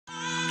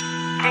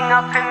Cooking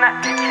up in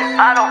that kitchen,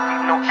 I don't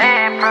need no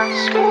apron.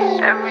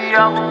 Every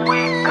other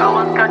week I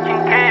was catching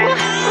cases.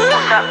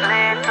 That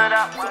blade to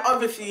that one. So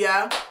obviously,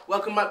 yeah,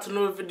 welcome back to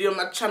another video on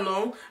my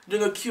channel.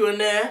 Doing a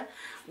Q&A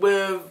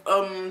with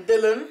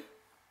Dylan.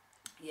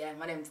 Yeah,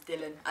 my name's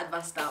Dylan.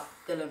 Advanced out,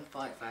 Dylan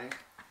 55.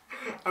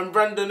 I'm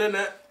Brandon,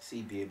 innit?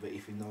 CBA, but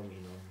if you know me,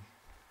 you know me.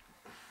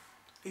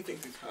 He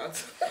thinks it's hard.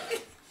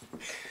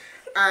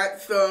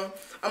 Alright, so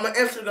on my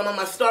Instagram, on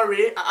my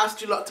story, I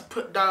asked you lot to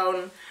put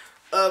down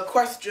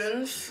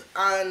questions,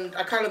 and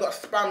I kind of got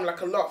spammed like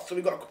a lot, so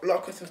we got a lot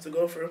of questions to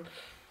go through.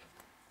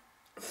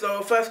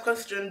 So first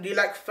question, do you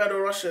like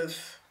Ferrero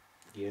Rochers?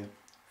 Yeah.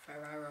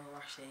 Ferrero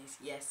Rochers,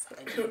 yes,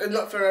 I do. It's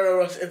not Ferrero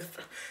Rochers.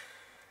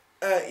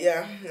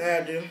 Yeah,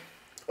 I do.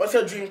 What's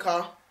your dream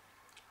car?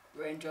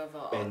 Range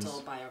Rover Benz.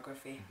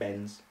 Autobiography.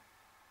 Benz.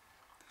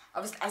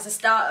 Obviously, as a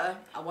starter,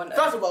 I want.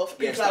 First of all,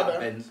 speak louder.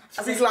 Benz.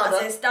 Speak louder.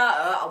 As a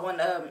starter, I want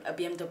a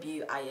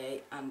BMW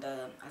i8, and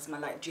as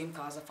my dream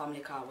car, as a family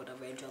car, with a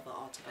Range Rover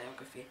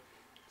Autobiography.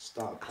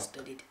 Start I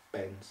studied.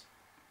 Benz.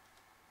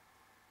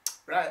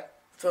 Right.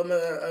 So I'm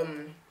a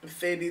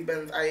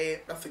Mercedes-Benz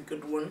i8. That's a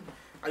good one.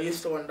 I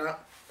used to want that.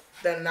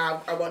 Then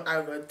now I want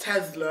either a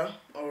Tesla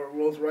or a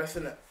Rolls-Royce,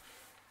 innit?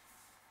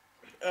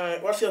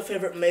 What's your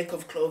favourite make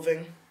of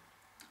clothing?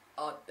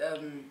 I was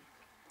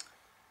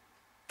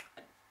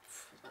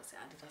about to say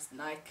Adidas,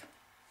 Nike.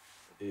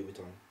 Louis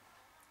Vuitton.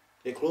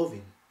 They're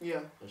clothing.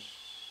 Yeah.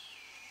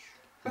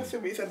 That's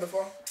what you said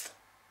before.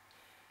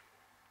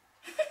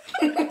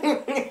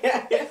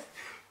 Yeah.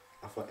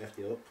 I thought F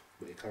it up,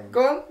 but it can't.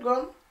 Go on, go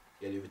on.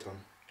 Yeah, Louis Vuitton.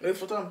 Louis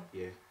Vuitton.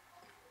 Yeah.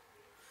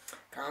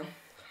 Calm.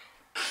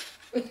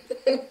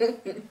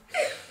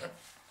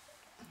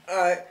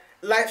 Alright.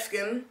 Light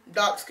skin,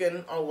 dark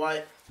skin, or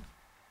white?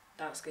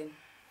 Dark skin.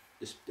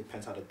 This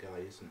depends how the guy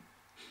is, isn't it?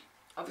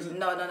 Obviously,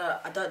 no.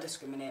 I don't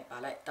discriminate. But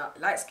I like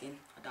light skin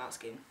or dark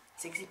skin.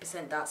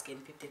 60% dark skin,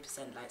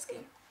 50% light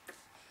skin.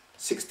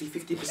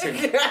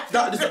 60-50%.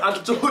 That is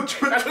added to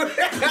 100.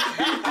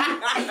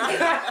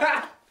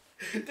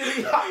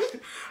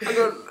 Hang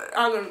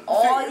on.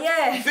 Oh,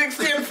 yeah.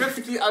 60 and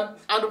 50 add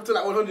up to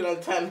like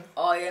 110.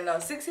 Oh, yeah, no.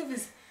 60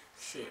 is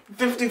shit.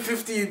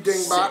 50-50, you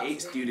dingbat.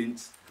 8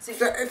 students. It's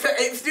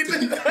a 8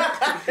 student.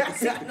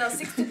 No,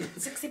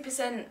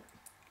 60%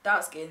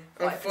 dark skin,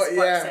 And 40%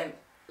 yeah.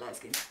 light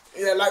skin.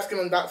 Yeah, light skin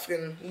and dark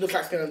skin. Look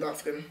like skin and dark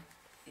skin.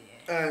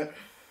 Yeah.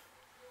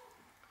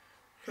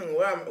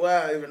 Where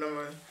are you even?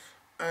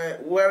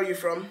 Where are you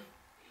from?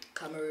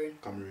 Cameroon.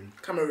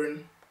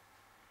 Cameroon.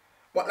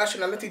 What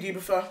nationality do you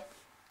prefer?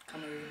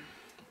 Cameroon.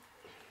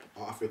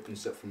 Oh, African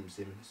set from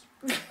Sims.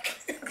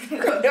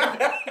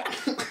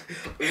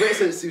 Wait,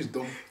 so it seems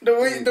dumb. The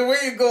way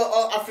you go,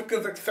 all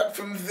Africans except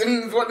from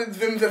Zims. What did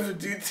Zims ever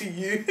do to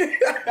you?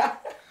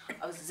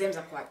 Zims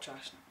are quite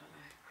trash, not gonna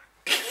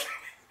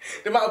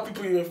lie. The amount of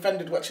people you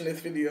offended watching this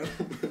video. Is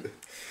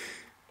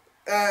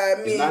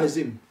that a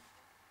Zim?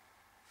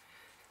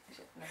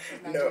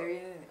 No.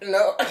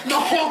 No.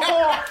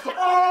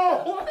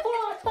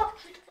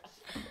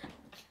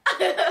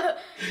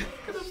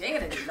 She ain't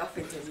gonna do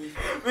nothing to me.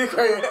 Be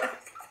quiet.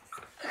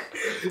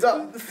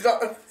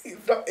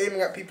 Stop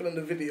aiming at people in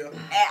the video.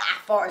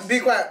 Be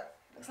quiet.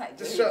 Looks like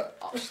Just shut.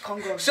 Oh, she's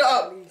Congo. Shut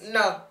up.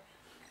 No.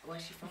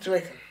 Where's she from?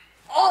 Jamaica.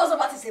 Oh, I was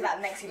about to say that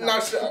next. No,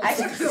 shut up.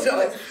 Shut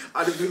up.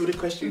 I didn't do the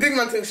question. Big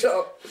man thing, shut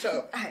up. Shut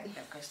up. I have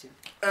a question.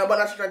 What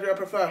nationality do I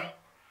prefer?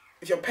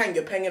 If you're peng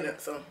in it,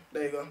 so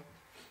there you go.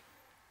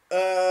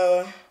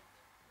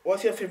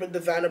 What's your favourite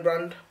designer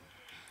brand?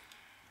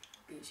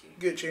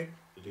 Gucci.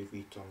 Louis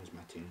Vuitton is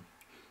my thing.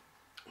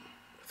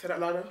 Say that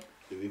louder.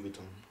 Louis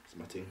Vuitton is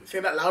my thing. Say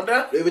that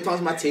louder. Louis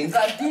Vuitton's my thing. Is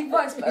that a deep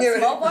voice, but a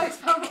small voice?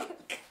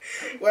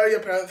 Where are your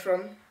parents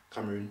from?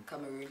 Cameroon.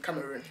 Cameroon.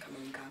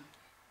 Cam.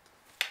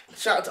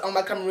 Shout out to all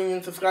my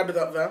Cameroonian subscribers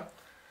out there.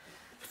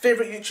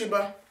 Favourite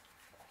YouTuber?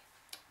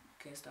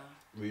 K-Star.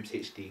 Rubes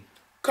HD.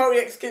 Corey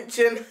X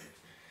Kitchen.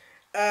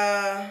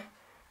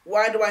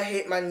 Why do I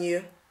hate Man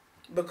U?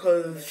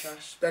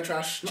 Because they're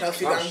trash.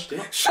 Chelsea trash, gang.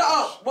 they're Shut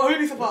up! What, who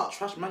do you support?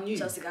 Trash Man U.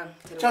 Chelsea gang.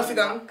 Chelsea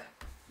gang.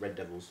 Red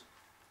Devils.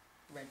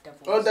 Red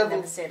Devils. Oh, Devils.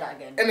 Never say that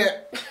again.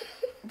 Innit?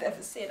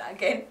 Never say that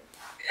again.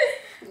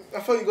 I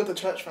thought you go to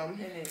church, fam.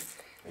 Innit?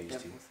 I used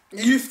to.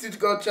 You used to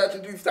go to church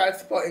and you started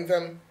supporting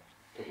them.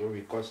 Don't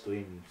worry, God's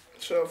doing me.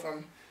 Sure,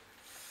 fam.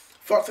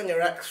 Thoughts on your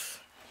ex?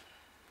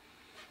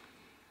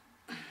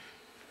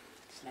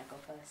 Should I go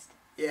first?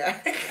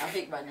 Yeah. I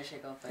think Brandon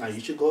should go first. Nah,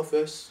 you should go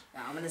first.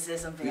 Nah, I'm gonna say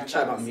something. You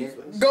chat about me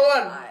first. Go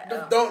on. Alright,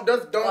 Don't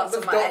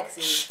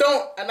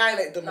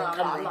annihilate them No, on I'm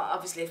camera. not.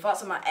 Obviously,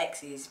 thoughts on my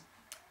exes.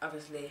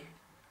 Obviously,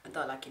 I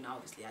don't like,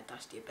 obviously I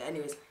dashed you. But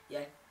anyways,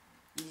 yeah.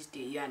 You just do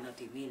you and not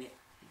do mean it.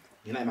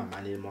 You're not my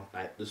man anymore.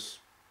 Like, just...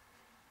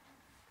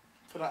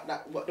 So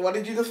what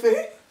did you just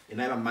say? You're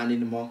not my man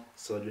anymore,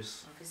 so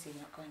just... Obviously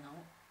not going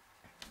out.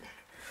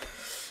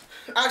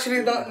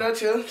 Actually, no,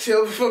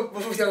 chill before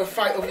we have a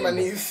fight over my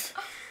knees.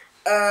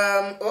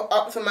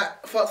 Thoughts on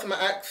my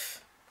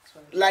ex.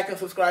 Like and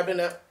subscribe,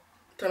 innit?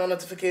 Turn on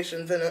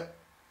notifications, innit?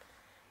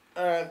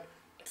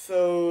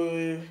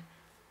 So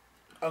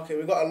Okay,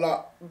 we got a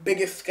lot.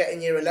 Biggest skit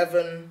in year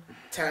 11,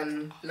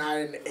 10,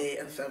 9, 8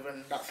 and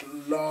 7. That's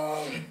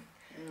long.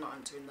 I'm not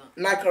answering that.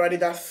 Nike or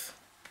Adidas?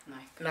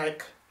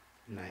 Nike.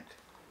 Nike.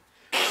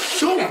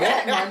 So what,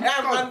 man?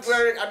 Man's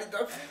wearing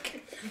Adidas.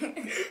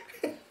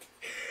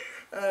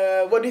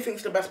 What do you think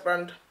is the best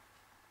brand?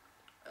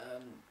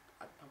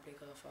 I'd probably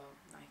go for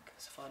Nike.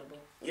 It's affordable.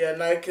 Yeah,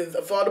 Nike is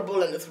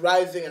affordable and it's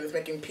rising and it's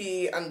making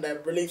P and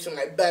they're releasing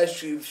like bare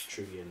shoes.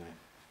 True, yeah,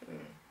 Nike.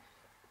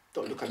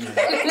 Don't look at me like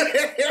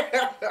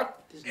that.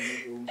 This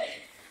nigga.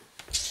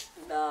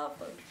 Nah,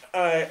 but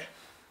Alright.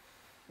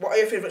 What are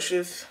your favourite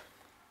shoes?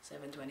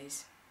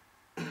 720s.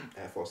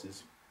 Air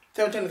Forces.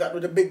 710 is that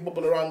with the big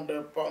bubble around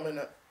the bottom in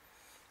it.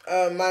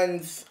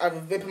 Mine's either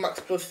Vapor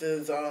Max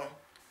Pluses or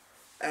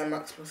Air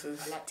Max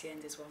Pluses. I like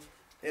TNs as well.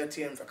 Yeah,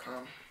 TNs are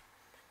calm.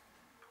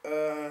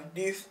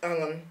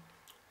 Hang on.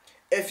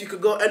 If you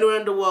could go anywhere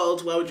in the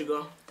world, where would you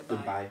go?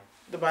 Dubai.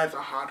 Dubai's a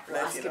hard You're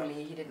place, you know. asking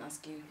me, he didn't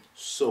ask you.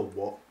 So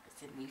what? He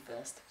said me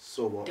first.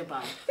 So what?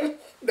 Dubai.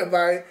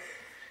 Dubai.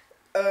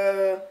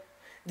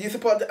 Do you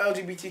support the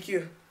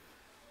LGBTQ?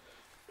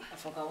 I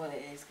forgot what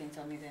it is. Can you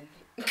tell me then?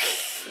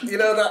 You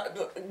know that,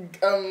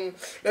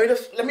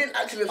 let me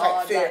actually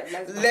say it.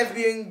 like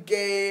Lesbian,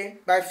 gay,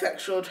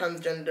 bisexual,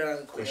 transgender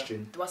and queer.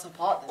 Question. Do I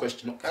support them?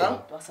 Question, not Huh?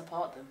 colour. Do I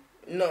support them?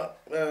 No,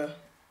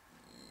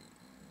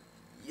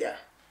 yeah.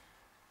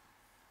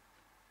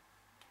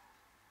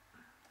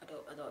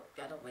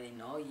 I don't really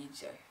know. You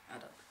do. I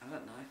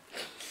don't know.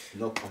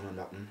 No comment on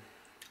that one.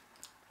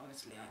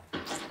 Obviously,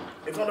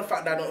 It's not the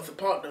fact that I don't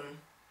support them.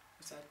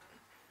 So,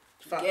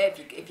 Fact. yeah,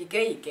 if you're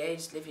gay, you're gay.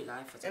 Just live your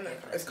life. It's, okay,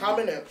 It's calm,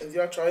 innit? It's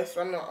your choice.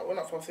 We're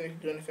not forcing you to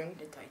do anything. I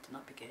did tell you to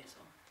not be gay,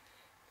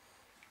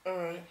 so.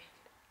 Alright.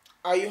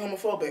 Are you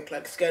homophobic?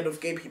 Like scared of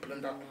gay people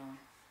and that? No.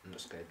 I'm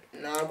not scared.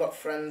 No, I've got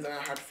friends and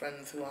I had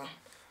friends who are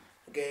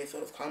gay, so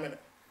it's calm, innit?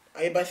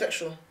 Are you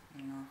bisexual?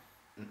 No.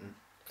 Mm-mm.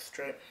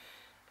 Straight.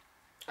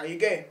 Are you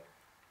gay?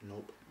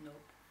 Nope.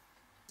 Nope.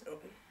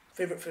 Nope.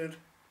 Favorite food?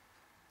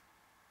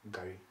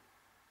 Gary.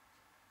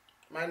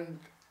 Mine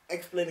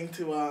explaining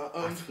to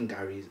African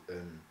Gary's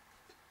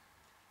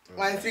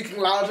mine speaking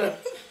louder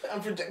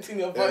and projecting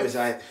your voice. it's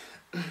like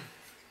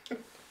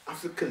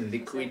African Is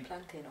liquid. it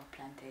plantain or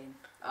plantain?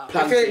 Oh.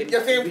 Plantain.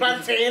 You're saying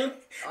plantain.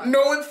 Oh.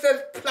 No one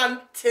says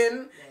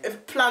plantain. Yeah. It's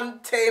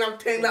plantain. I'm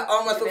telling that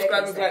all my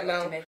subscribers right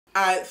now. Jamaican.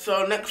 Alright,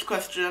 so next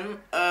question.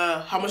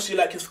 How much do you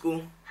like your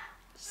school?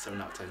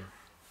 7 out of 10.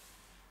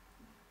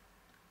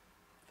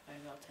 5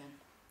 out of 10.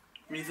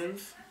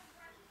 Reasons?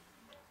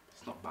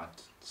 It's not bad.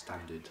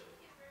 Standard.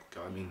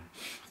 Get what I mean?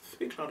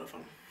 Speak louder,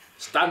 fam.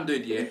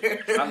 Standard, yeah.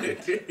 Standard.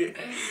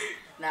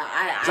 Nah,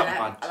 It's not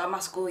bad. I like my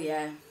school,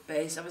 yeah, but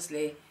it's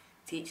obviously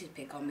teachers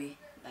pick on me,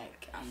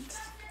 like, and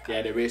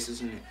Yeah, they're racist,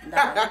 isn't it?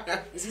 nah,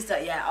 it's just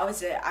that, yeah,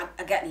 obviously I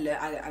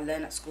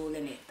learn at school,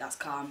 innit, that's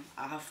calm.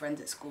 I have friends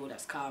at school,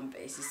 that's calm,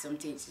 but it's just some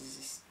teachers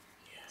just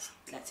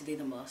like to do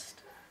the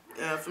most.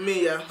 Yeah, for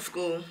me, yeah,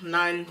 school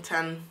 9,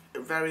 10,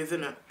 it varies,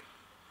 innit?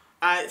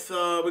 Alright,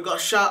 so we got a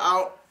shout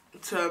out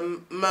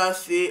to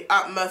Mercy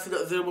at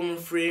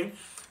mercy.0woman3.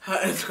 Her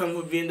Instagram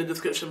will be in the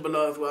description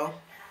below as well.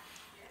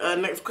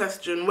 Next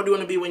question, what do you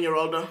want to be when you're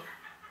older?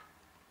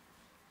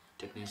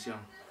 Technician.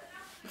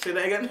 Say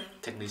that again?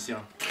 Technician.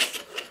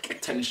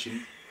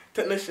 Technician.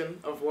 Technician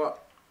of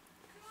what?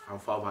 I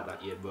don't thought about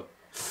that yet, but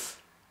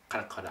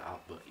kind of cut that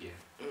out, but yeah.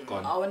 Go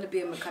on. I want to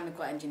be a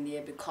mechanical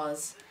engineer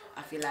because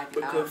I feel like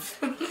Because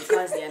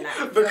yeah,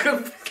 like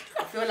because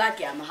I feel like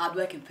yeah, I'm a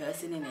hardworking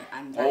person in it,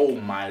 and like, Oh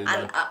my lord.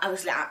 and I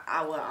was like,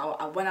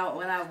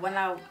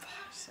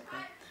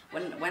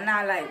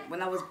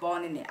 when I was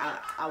born in it,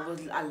 I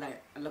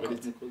look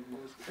up to.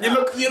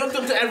 you looked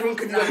up to everyone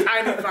because you're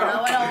tiny, When fam.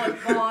 I was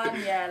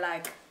born, yeah,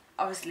 like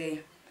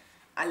obviously,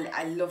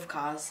 I love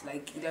cars.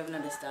 Like you don't even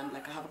understand.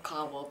 Like I have a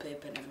car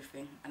wallpaper and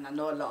everything, and I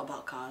know a lot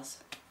about cars.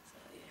 So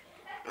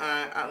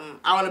yeah.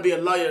 I want to be a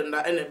lawyer and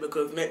that, innit,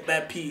 because make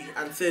bad pee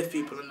and save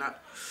people and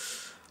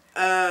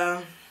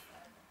that.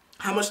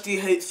 How much do you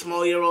hate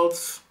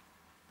small-year-olds?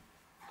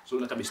 So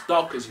like I be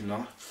stalkers, you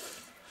know.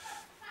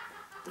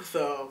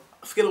 So,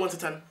 scale of 1 to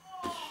 10.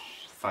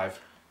 5.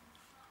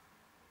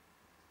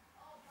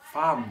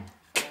 Fam.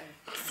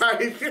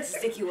 5. It's a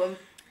sticky one.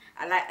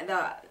 I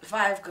like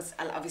 5 because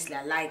obviously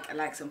I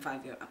like some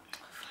 5-year-olds.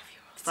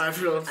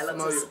 5-year-olds.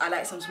 I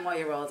like some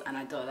small-year-olds and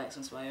I don't like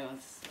some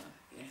small-year-olds. So,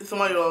 yeah.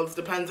 Small-year-olds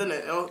depends,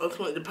 innit? It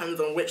ultimately depends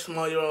on which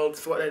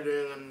small-year-olds, what they're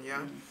doing, and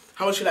yeah.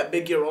 How much you like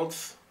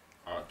big-year-olds?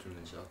 2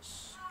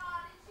 shots.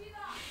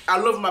 I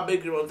love my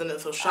big-year-olds, innit?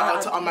 So shout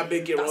out to all my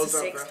big-year-olds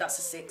out there. That's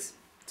a 6.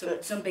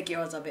 Some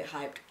big-year-olds are a bit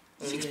hyped.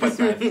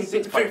 6.5.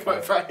 6.5.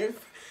 6.5.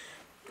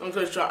 I'm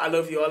so sure I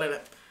love you all, innit?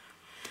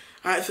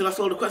 Alright, so that's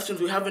all the questions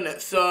we have in it.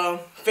 So,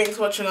 thanks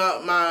for watching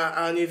out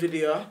my new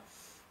video.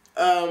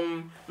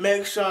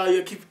 Make sure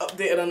you keep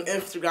updated on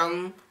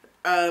Instagram.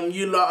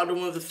 You lot are the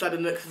ones that start the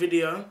next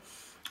video.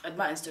 At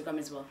my Instagram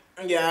as well.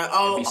 Yeah,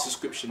 There'll be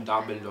subscription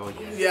down below,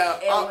 yeah.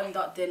 yeah.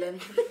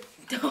 A1.Dylan.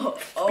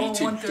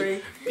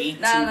 0113. B2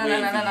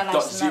 No.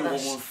 dot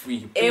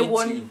 0113.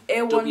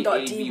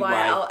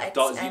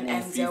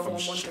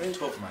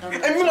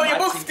 A1.dylxnm0113. Hey, Milo, you're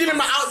both stealing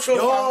my outro.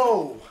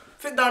 Yo! Fam.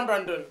 Sit down,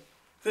 Brandon.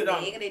 Sit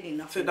down. You're gonna do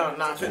nothing. Sit down.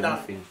 Nah, sit down.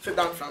 Nothing. Sit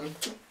down, fam.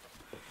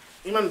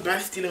 You man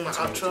best stealing my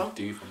outro.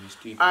 Do from this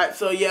stupid. Alright,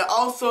 so yeah,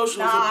 all socials.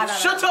 Nah,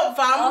 Shut up,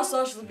 fam. All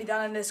socials will be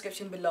down in the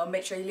description below.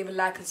 Make sure you leave a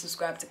like and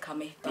subscribe to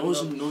Cammyy. I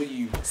doesn't know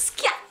you.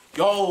 Scat.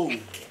 Yo!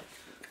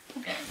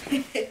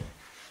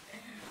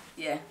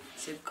 Yeah,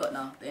 should cut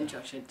now. The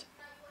intro should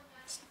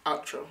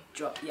Outro.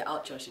 drop. Yeah,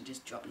 outro should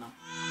just drop now.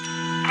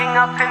 King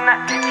up in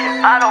that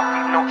kitchen, I don't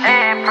need no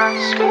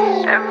aprons.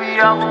 Every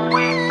other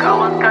week I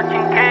was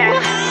catching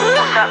cases.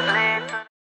 What's that play?